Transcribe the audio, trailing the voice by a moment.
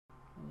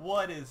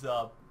What is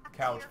up,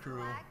 Couch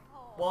Crew?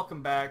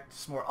 Welcome back to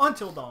some more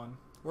Until Dawn.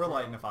 We're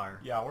lighting a fire.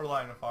 Yeah, we're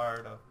lighting a fire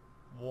to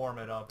warm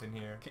it up in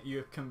here.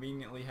 You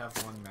conveniently have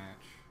one match.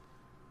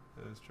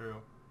 That is true.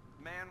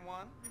 Man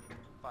 1,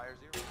 fire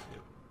 0.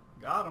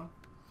 Got him.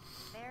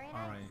 Very nice.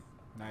 Alright,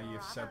 now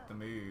you've set the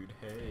mood.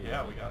 Hey.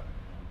 Yeah, we got it.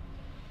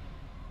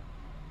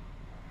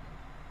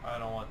 I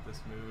don't want this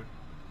mood.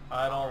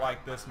 I don't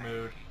like this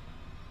mood.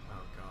 Oh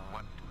god.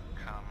 What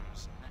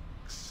comes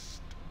next?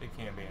 It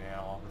can't be an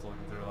animal if it's looking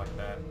through it like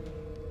that.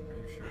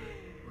 Are you sure?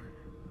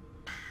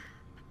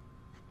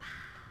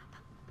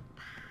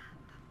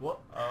 What?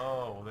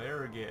 Oh,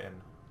 they're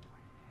getting...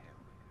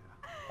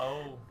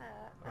 Oh.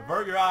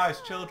 Avert your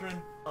eyes,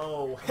 children.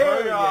 Oh, Avert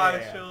hell your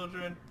eyes, yeah.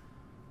 children.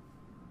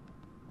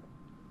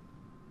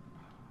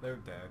 They're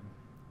dead.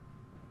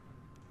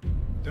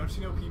 Don't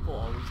you know people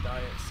always die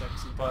at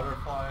sexy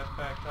Butterfly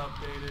effect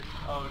updated.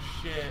 Oh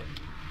shit.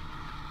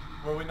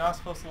 Were we not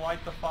supposed to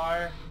light the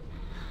fire?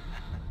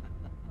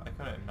 I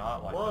couldn't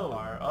not light the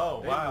fire.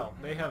 Oh, wow.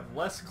 They have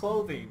less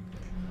clothing.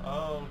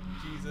 Oh,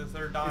 Jesus,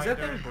 they're dying. Is that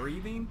during... thing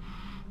breathing?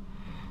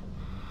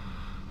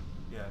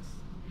 Yes.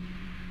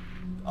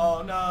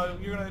 Oh no,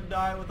 you're gonna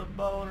die with a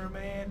boner,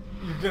 man.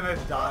 You're gonna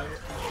die.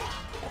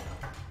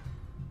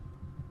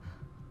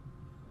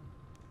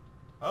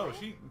 Oh,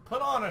 she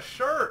put on a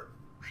shirt.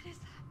 What is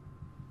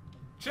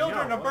that?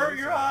 Children, Yeah, what avert is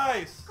your that?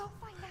 eyes. Go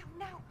find out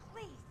now,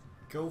 please.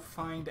 Go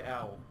find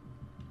out.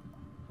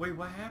 Wait,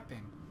 what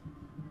happened?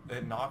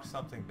 It knocked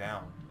something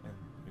down in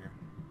here.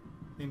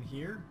 In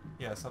here?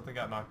 Yeah, something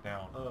got knocked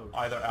down. Oh,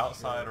 either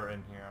outside shit. or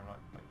in here. I'm not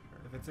quite sure.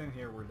 If it's in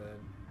here, we're dead.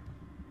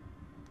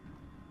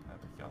 Can I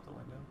look out the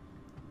window?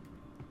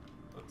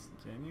 Let's...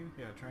 Can you?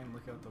 Yeah, try and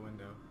look out the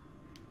window.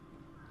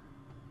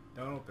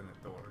 Don't open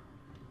the door.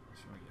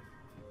 She's gonna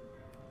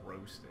get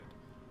roasted.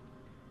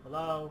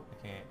 Hello?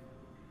 I can't.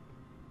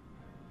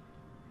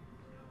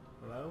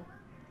 Hello?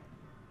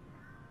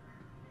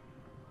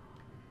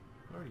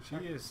 I already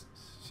checked.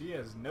 She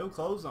has no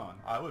clothes on.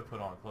 I would put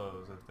on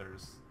clothes if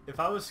there's... If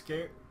I was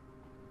scared,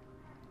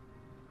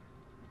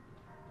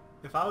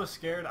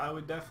 I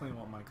would definitely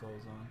want my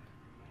clothes on.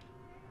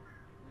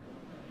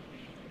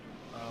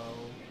 Oh,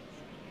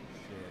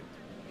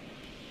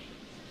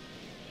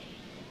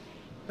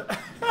 shit.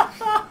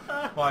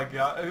 My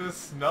God, it was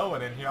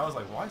snowing in here. I was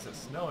like, why is it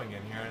snowing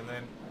in here? And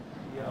then,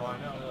 Yeah, oh, I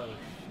know. Oh,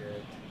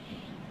 shit.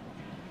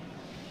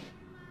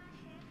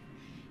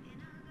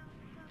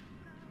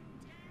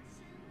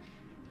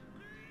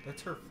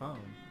 That's her phone.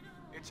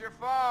 It's your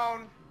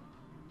phone.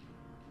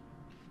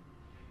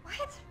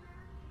 What?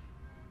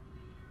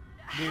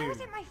 Dude. How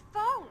is it my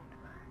phone?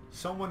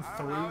 Someone I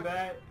don't threw know.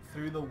 that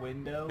through the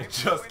window. It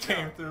just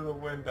came through the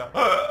window.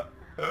 Oh,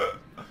 for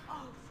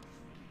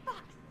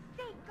fuck's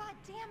sake, god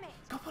damn it.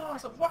 Go put on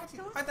some... What? Those She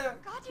has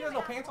goddamn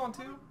no pants on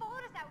assholes too? followed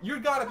us out. You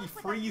gotta be Fuck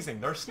with freezing.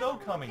 us. There's snow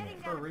Definitely coming getting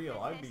in. down For to real,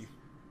 I'd be... business.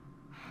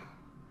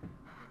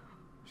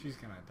 She's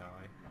gonna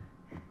die.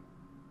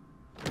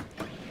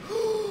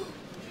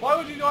 Why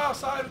would you go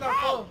outside without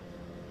Hey! clothes?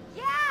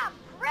 Yeah,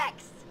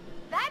 pricks!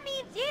 That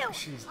means you!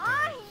 She's dead.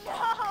 I know you're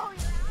out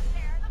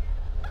there!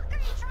 The fuck are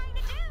you trying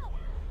to do?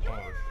 You Oh,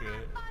 wanna ruin shit.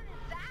 our fun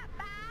that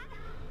bad?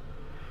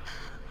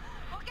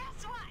 Well,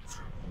 guess what?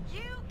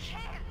 You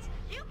can't!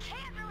 You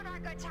can't ruin our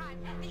good time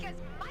because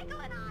Michael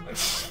and I are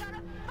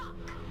gonna fuck!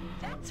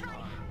 That's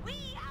right! We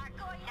are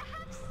going to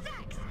have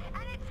sex!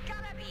 And it's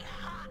gonna be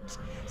hot!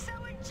 So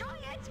enjoy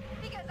it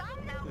because I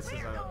know This is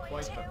we're going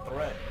quite to! the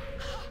threat.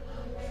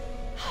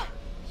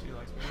 She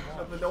likes me Shut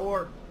more. the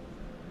door.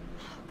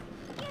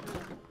 Give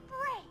me a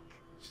break!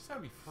 She's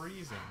gotta be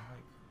freezing.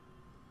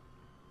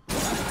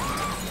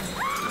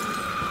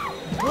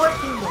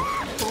 What in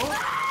the fuck?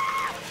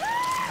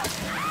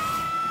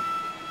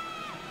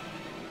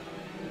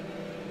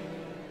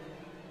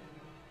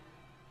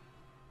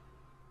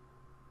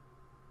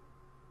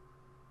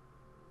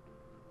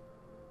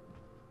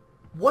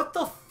 What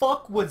the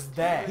fuck was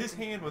that? His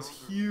hand was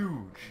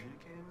huge.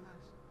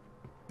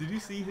 Did you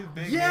see his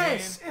big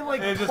Yes! hand? It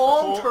like And it just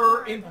palmed pulled-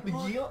 her in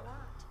the...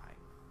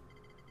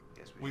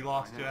 We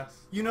lost Jess.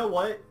 You know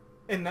what?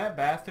 In that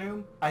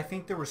bathroom, I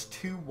think there was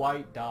 2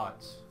 white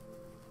dots.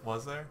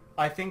 Was there?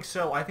 I think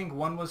so. I think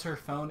one was her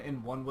phone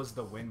and one was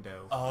the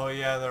window. Oh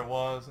yeah, there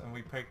was, and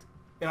we picked...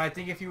 And I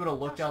think if you would have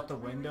looked Oh, out the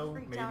she really window,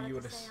 freaked maybe out you at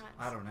would the have... seance.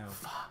 I don't know.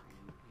 Fuck.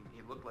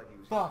 He looked like he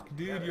was... Fuck,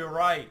 dude, you're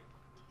right. Do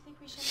you think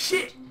we should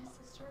Shit! mention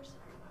his sisters?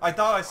 I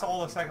thought I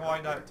saw the second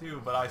white dot too,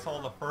 but I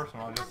saw the first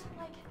one. I just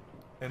Like,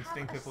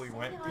 instinctively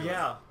went to it.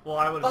 Yeah, well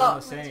I would have done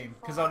the same.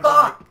 Because I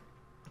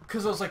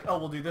was like, oh,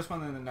 we'll do this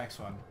one and the next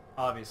one,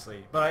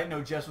 obviously. But I didn't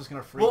know Jess was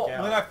going to freak Well,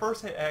 out. when I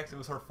first hit X, it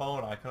was her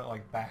phone. I couldn't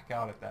like back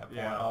out at that point.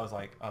 Yeah. I was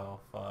like, oh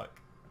fuck.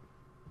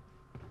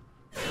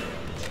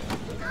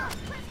 holy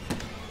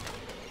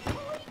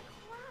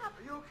crap!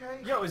 Are you okay?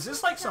 Yo, is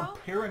this like some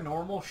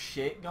paranormal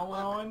shit going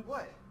on?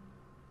 What?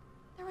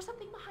 There was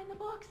something behind the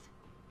books.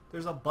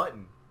 There's a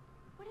button.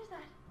 What is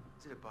that?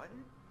 Is it a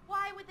button?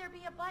 Why would there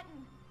be a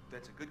button?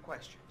 That's a good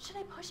question. Should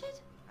I push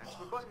it? That's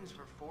what buttons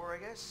are for, I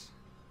guess.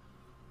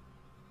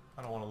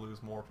 I don't want to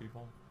lose more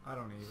people. I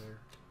don't either.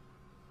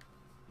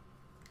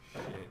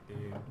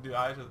 Dude,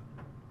 I just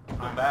feel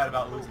bad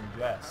about losing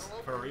Jess.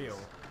 For real.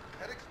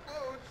 Head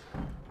explodes.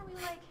 Are we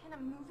like in a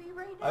movie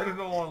right now? I just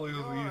don't want to lose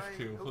Oh, these I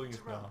two. hope Please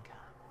it's no. wrong.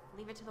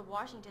 Leave it to the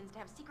Washingtons to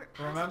have secret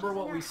passages Remember in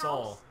what their we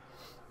saw? house?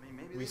 I mean,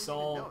 maybe We they didn't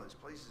saw- even know this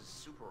place is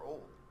super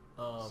old.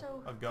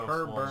 So, A ghost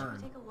her one. burn.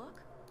 should we take a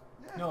look?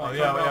 Yeah. No, Oh, I'm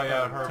yeah, talking yeah, about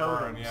yeah, the her burn.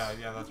 totems.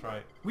 Yeah, that's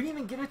right. We didn't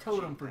even get a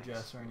totem for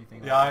Jess or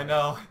anything. Yeah, like I that.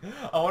 know.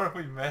 I wonder if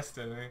we missed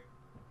any.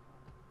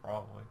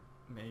 Probably.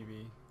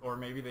 Maybe. Or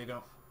maybe they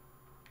don't.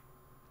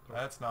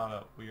 That's not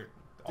a weird...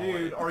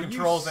 Dude, the are you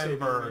controls kidding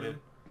inverted. me?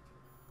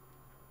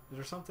 Is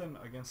there something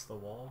against the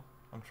wall?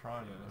 I'm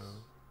trying to Yes. move.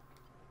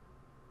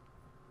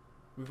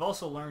 We've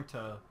also learned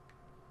to...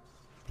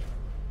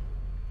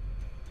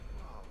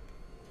 Whoa.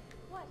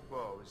 What?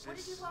 Whoa, is What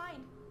did you this...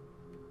 find?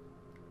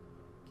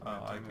 Oh, I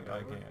I turn it can't.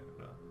 over?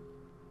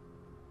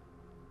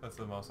 That's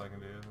the most I can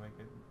do is make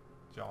it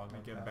jog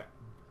Make like it that.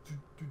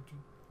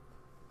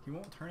 He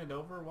won't turn it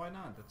over? Why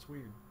not? That's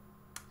weird.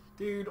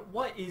 Dude,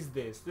 what is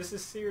this? This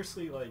is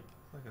seriously like...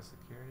 Like a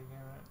security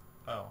camera?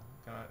 Oh,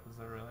 is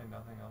there really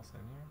nothing else in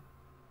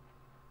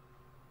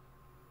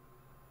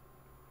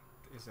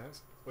here? Is that...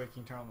 Wait,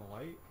 can you turn on the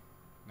light?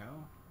 No?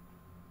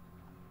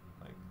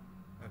 Like,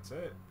 That's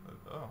it.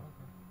 oh, okay.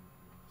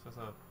 It's just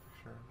a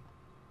picture.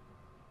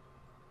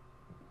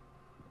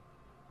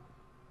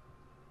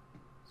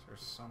 Is there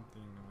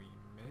something we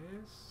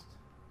missed?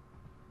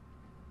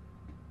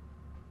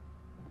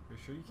 Are you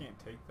sure you can't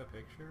take the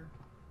picture?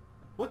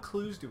 What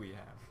clues do we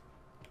have?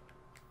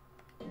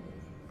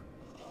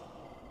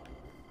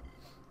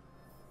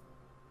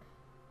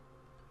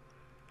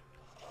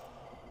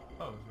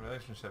 Oh, his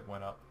relationship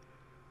went up.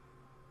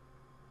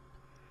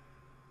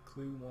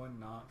 Clue 1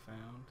 not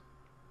found.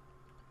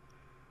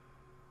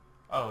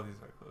 Oh, these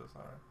are clues,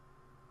 alright.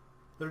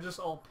 They're just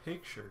all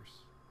pictures.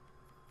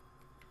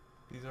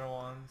 These are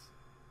ones.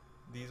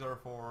 These are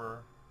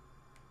for...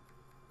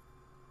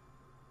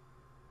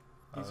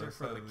 These are this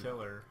for the says-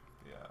 killer.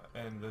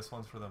 Yeah, and this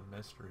one's for the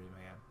mystery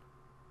man.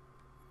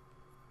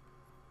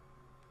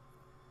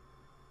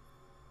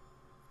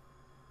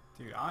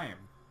 Dude, I am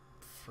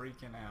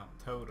freaking out.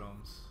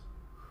 Totems.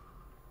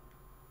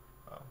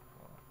 Oh,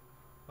 well.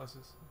 Let's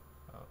just...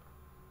 Oh.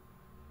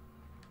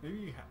 Maybe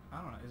you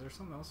I don't know. Is there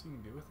something else you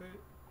can do with it?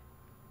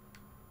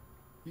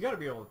 You gotta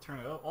be able to turn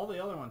it over. All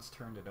the other ones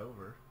turned it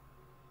over.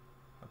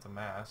 That's a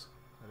mask.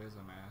 That is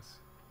a mask.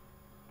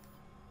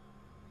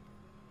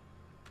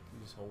 Can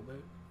you just hold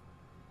it?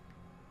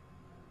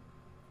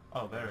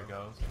 Oh, there it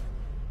goes.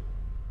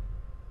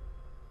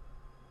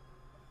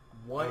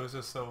 What? It was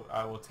just so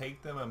I will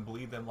take them and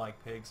bleed them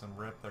like pigs and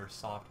rip their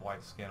soft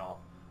white skin off.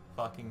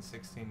 Fucking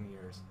 16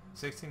 years.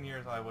 16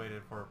 years I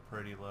waited for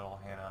pretty little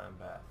Hannah and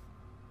Beth.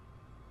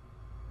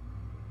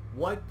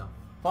 What the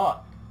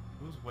fuck?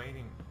 Who's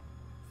waiting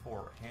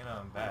for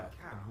Hannah and Beth?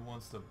 cow. And who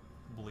wants to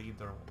bleed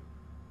their...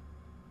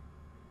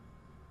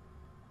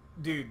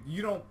 Dude,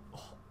 you don't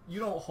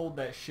hold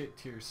that shit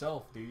to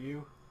yourself, do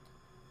you?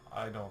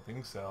 I don't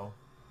think so.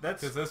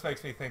 That's Because this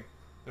makes me think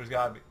there's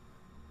gotta be...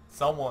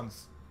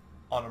 Someone's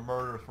on a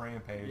murderous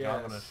rampage.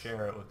 I'm gonna Yes.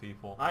 share it with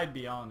people. I'd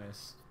be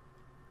honest.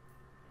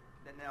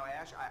 Now,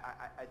 Ash,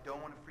 I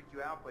don't want to freak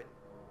you out, but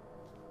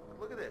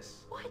look at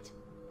this. What?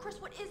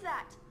 Chris, what is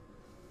that?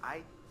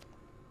 I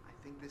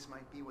think this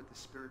might be what the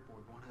spirit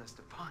board wanted us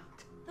to find.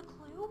 The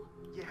clue?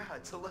 Yeah,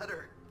 it's a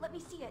letter. Let me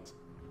see it.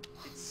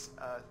 It's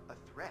a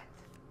threat.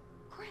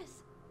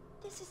 Chris,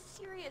 this is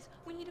serious.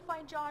 We need to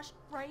find Josh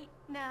right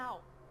now.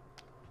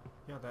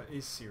 Yeah, that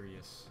is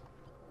serious.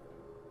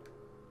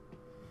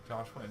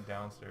 Josh went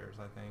downstairs,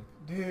 I think.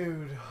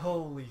 Dude,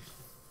 holy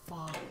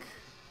fuck.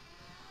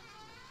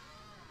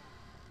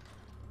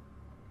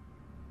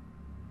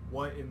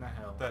 What in the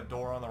hell? That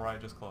door on the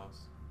right just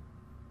closed.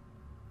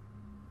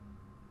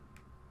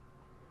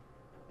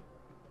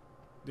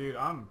 Dude,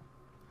 I'm...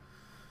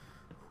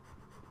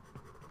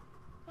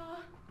 Don't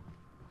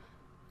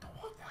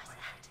look that way.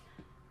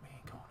 We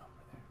ain't going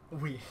over there.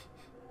 We...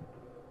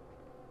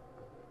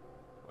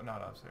 Well,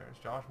 not upstairs.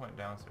 Josh went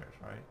downstairs,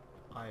 right?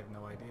 I have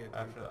no idea, dude.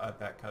 After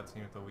that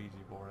cutscene with the Ouija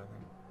board, I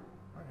think.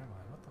 Where am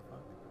I? What the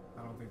fuck?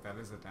 I don't think that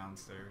is a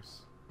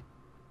downstairs.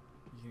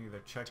 You can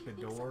either check Do the you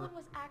think door... someone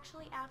was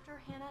actually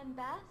after Hannah and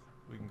Beth?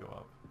 We can go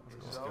up.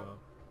 Let's So, go.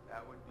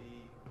 that would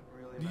be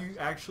really Do you messed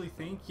up. actually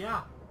think?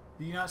 Yeah.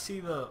 Do you not see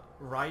the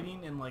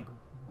writing in, like,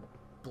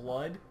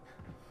 blood?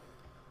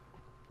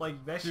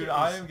 Like, that shit Dude, is...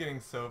 I am getting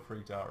so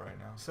freaked out right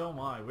now. So am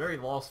I. We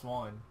already lost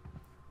one.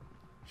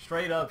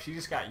 Straight up, she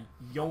just got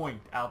yoinked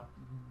out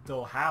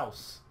the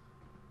house.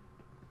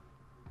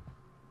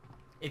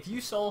 If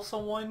you saw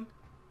someone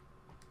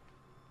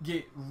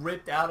get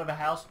ripped out of a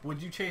house,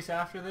 would you chase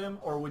after them?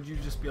 Or would you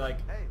just be like,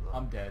 Hey, look.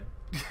 I'm dead?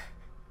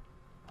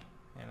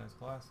 Hannah's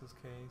glasses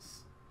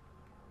case.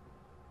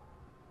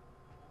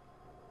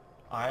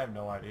 I have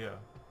no idea.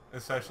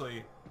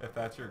 Especially if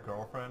that's your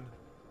girlfriend.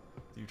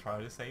 Do you try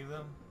to save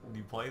them? Do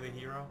you play the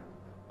hero?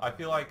 I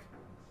feel like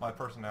my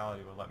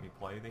personality would let me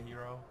play the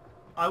hero.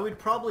 I would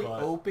probably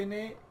But- open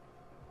it.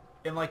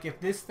 And, like, if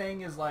this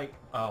thing is like...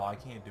 Oh, I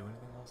can't do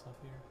anything else up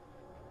here?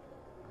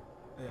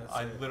 Yeah, that's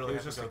I it. literally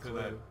It was have to just go a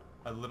through that clue.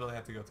 I literally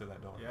have to go through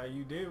that door. Yeah,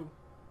 you do.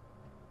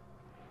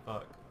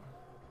 Fuck.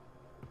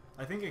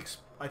 I think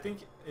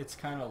it's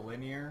kind of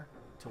linear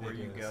to where It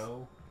you is.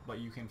 go, but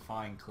you can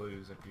find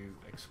clues if you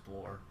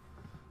explore.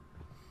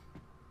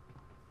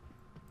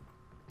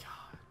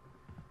 God,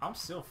 I'm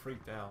still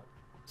freaked out.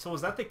 So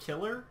was that the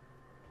killer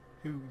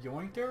who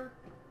yoinked her?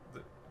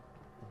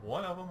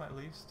 One of them at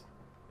least,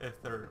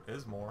 if there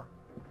is more.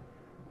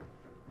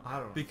 I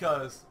don't know.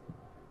 Because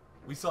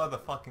we saw the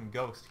fucking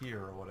ghost here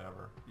or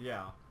whatever.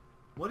 Yeah.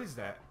 What is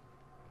that?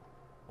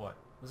 What?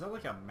 Was that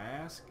like a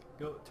mask?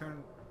 Go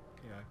turn.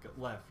 Yeah, go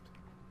left.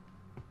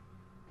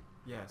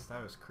 Yes,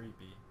 that was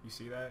creepy. You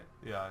see that?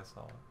 Yeah, I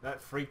saw it.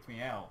 That freaked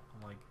me out.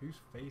 I'm like, whose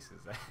face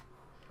is that?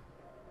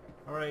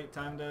 Alright,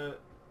 time to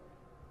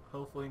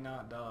hopefully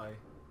not die.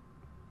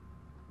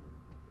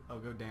 Oh,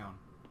 go down.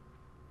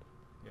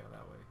 Yeah,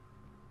 that way.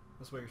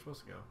 That's the way you're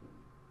supposed to go.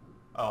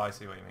 Oh, I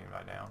see what you mean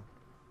by down.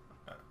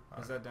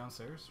 Is that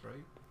downstairs,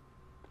 right?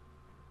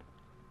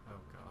 Oh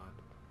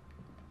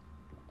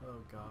god.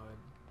 Oh god.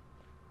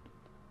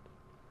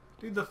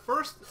 Dude, the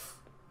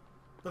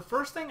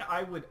first thing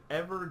I would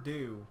ever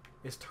do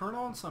is turn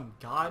on some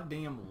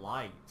goddamn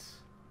lights.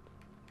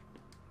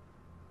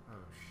 Oh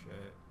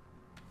shit.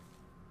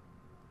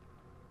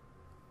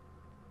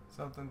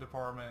 Something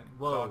department.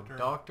 Whoa,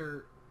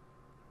 Doctor.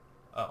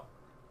 Oh.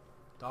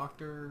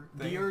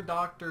 Dear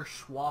Dr.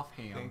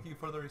 Schwafham. Thank you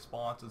for the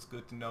response. It's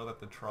good to know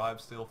that the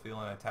tribe still feel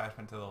an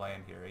attachment to the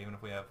land here, even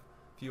if we have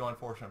a few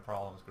unfortunate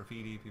problems.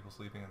 Graffiti, people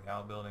sleeping in the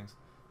outbuildings.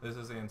 This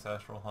is the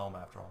ancestral home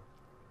after all.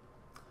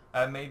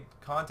 I have made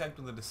contact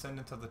with the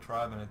descendants of the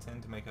tribe and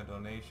intend to make a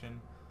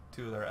donation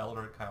to their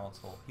elder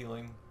council.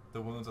 Healing the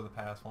wounds of the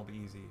past won't be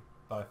easy,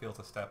 but I feel it's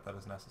a step that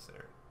is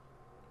necessary.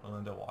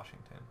 Melinda,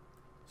 Washington.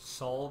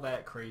 Saw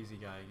that crazy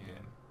guy again.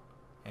 Again,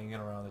 hanging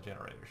around the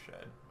generator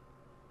shed.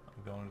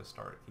 I'm going to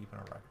start keeping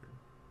a record.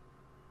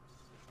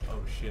 Oh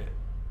shit.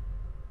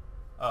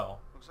 Oh.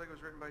 Looks like it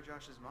was written by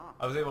Josh's mom.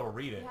 I was able to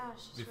read it Yeah,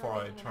 she's before I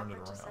really making an turned it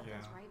effort to around. set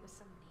things Yeah. right with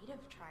some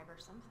native tribe or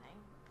something.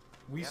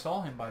 We Yep.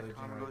 saw him by the That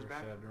comment goes generator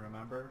back. shed,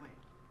 remember? Wait.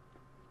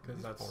 Because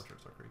These that's...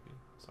 portraits are creepy.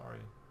 Sorry,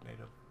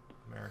 Native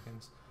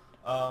Americans.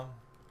 I'll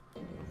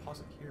pause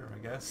it here, I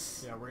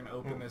guess. Yeah, we're gonna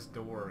open this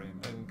door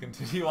And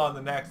continue on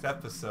the next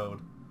episode.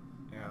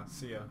 yeah,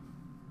 see ya.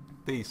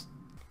 Peace.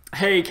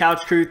 Hey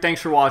Couch Crew,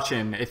 thanks for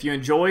watching. If you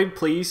enjoyed,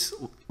 please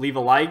leave a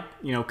like,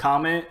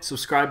 comment,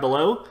 subscribe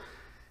below.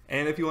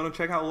 And if you want to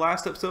check out the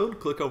last episode,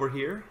 click over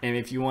here. And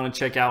if you want to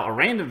check out a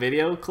random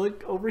video,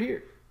 click over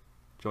here.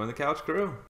 Join the Couch Crew.